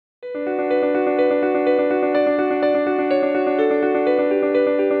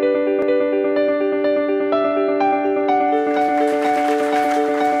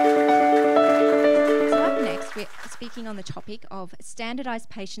of Standardised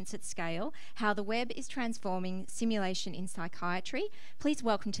Patients at Scale, How the Web is Transforming Simulation in Psychiatry. Please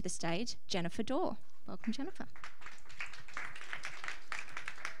welcome to the stage Jennifer Dore. Welcome, Jennifer.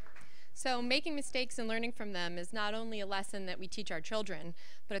 So making mistakes and learning from them is not only a lesson that we teach our children,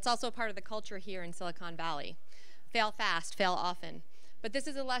 but it's also a part of the culture here in Silicon Valley. Fail fast, fail often. But this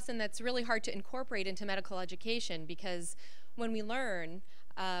is a lesson that's really hard to incorporate into medical education because when we learn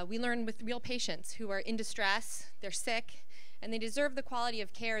with real patients who are in distress, they're sick, and they deserve the quality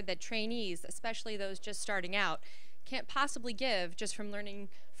of care that trainees, especially those just starting out, can't possibly give just from learning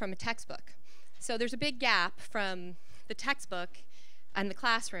from a textbook. So there's a big gap from the textbook and the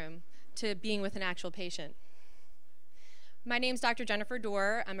classroom to being with an actual patient. My name's Dr. Jennifer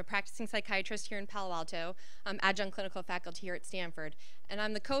Dore. I'm a practicing psychiatrist here in Palo Alto. I'm adjunct clinical faculty here at Stanford, and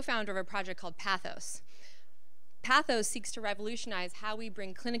I'm the co-founder of a project called Pathos. Pathos seeks to revolutionize how we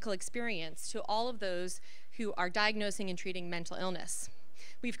bring clinical experience to all of those who are diagnosing and treating mental illness.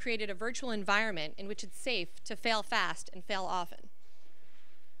 We've created a virtual environment in which it's safe to fail fast and fail often.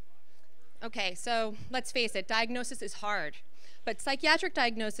 Okay, so let's face it, diagnosis is hard, but psychiatric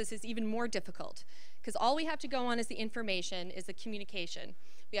diagnosis is even more difficult because all we have to go on is the information, is the communication.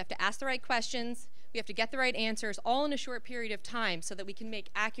 We have to ask the right questions, we have to get the right answers, all in a short period of time so that we can make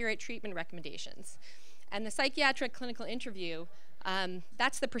accurate treatment recommendations. And the psychiatric clinical interview,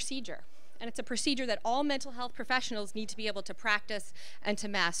 that's the procedure. And it's a procedure that all mental health professionals need to be able to practice and to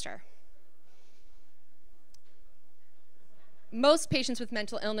master. Most patients with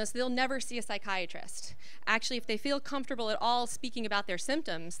mental illness, they'll never see a psychiatrist. Actually, if they feel comfortable at all speaking about their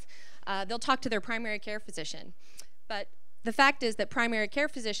symptoms, they'll talk to their primary care physician. But the fact is that primary care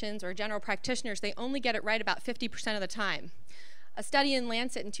physicians or general practitioners, they only get it right about 50% of the time. A study in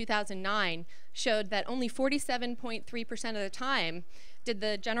Lancet in 2009 showed that only 47.3% of the time did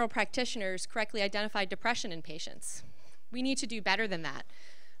the general practitioners correctly identify depression in patients. We need to do better than that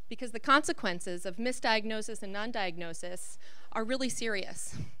because the consequences of misdiagnosis and non-diagnosis are really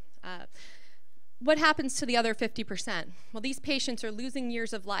serious. What happens to the other 50%? Well, these patients are losing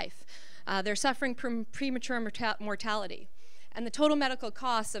years of life. They're suffering from premature mortality. And the total medical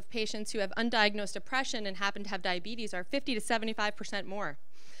costs of patients who have undiagnosed depression and happen to have diabetes are 50 to 75% more.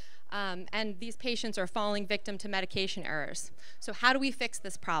 And these patients are falling victim to medication errors. So how do we fix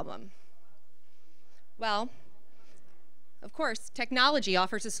this problem? Well, of course, technology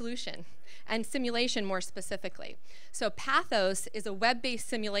offers a solution, and simulation more specifically. So Pathos is a web-based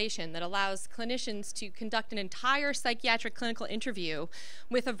simulation that allows clinicians to conduct an entire psychiatric clinical interview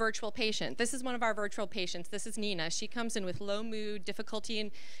with a virtual patient. This is one of our virtual patients. This is Nina. She comes in with low mood,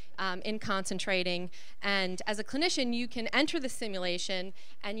 difficulty in concentrating, and as a clinician, you can enter the simulation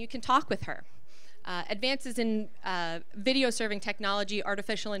and you can talk with her. Advances in video serving technology,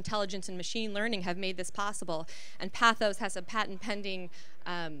 artificial intelligence, and machine learning have made this possible. And Pathos has a patent-pending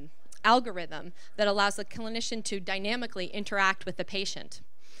algorithm that allows the clinician to dynamically interact with the patient.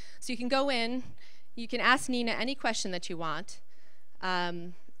 So you can go in, you can ask Nina any question that you want,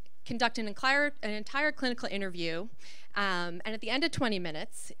 conduct an entire clinical interview, and at the end of 20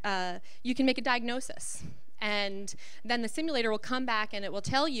 minutes, you can make a diagnosis. And then the simulator will come back and it will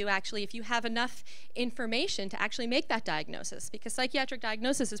tell you actually if you have enough information to actually make that diagnosis, because psychiatric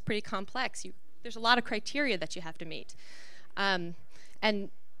diagnosis is pretty complex. There's a lot of criteria that you have to meet. And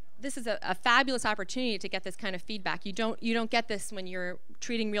this is a fabulous opportunity to get this kind of feedback. You don't get this when you're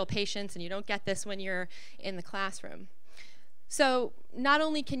treating real patients, and you don't get this when you're in the classroom. So not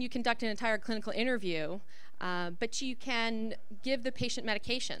only can you conduct an entire clinical interview, but you can give the patient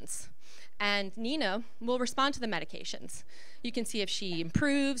medications. And Nina will respond to the medications. You can see if she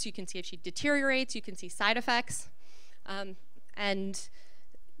improves, you can see if she deteriorates, you can see side effects, and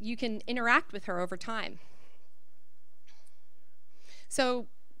you can interact with her over time. So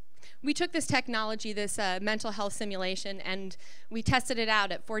we took this technology, this mental health simulation, and we tested it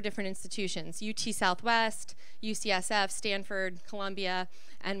out at 4 different institutions: UT Southwest, UCSF, Stanford, Columbia,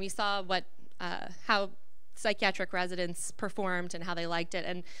 and we saw how psychiatric residents performed and how they liked it,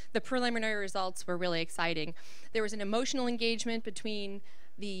 and the preliminary results were really exciting. There was an emotional engagement between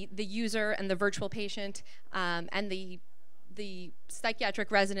the user and the virtual patient, and the psychiatric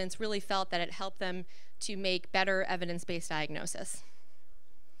residents really felt that it helped them to make better evidence-based diagnosis.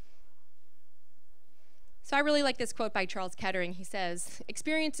 So I really like this quote by Charles Kettering. He says,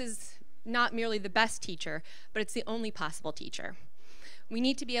 "Experience is not merely the best teacher, but it's the only possible teacher." We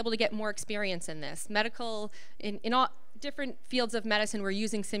need to be able to get more experience in this. In all different fields of medicine, we're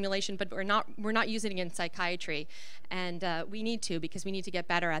using simulation, but we're not using it in psychiatry. And we need to, because we need to get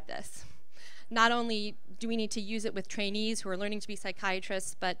better at this. Not only do we need to use it with trainees who are learning to be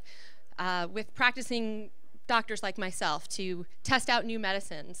psychiatrists, but with practicing doctors like myself to test out new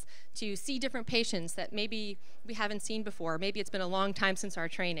medicines, to see different patients that maybe we haven't seen before. Maybe it's been a long time since our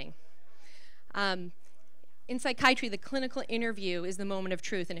training. In psychiatry, the clinical interview is the moment of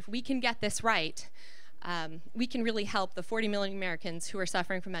truth, and if we can get this right, we can really help the 40 million Americans who are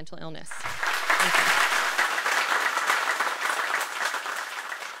suffering from mental illness. Thank you.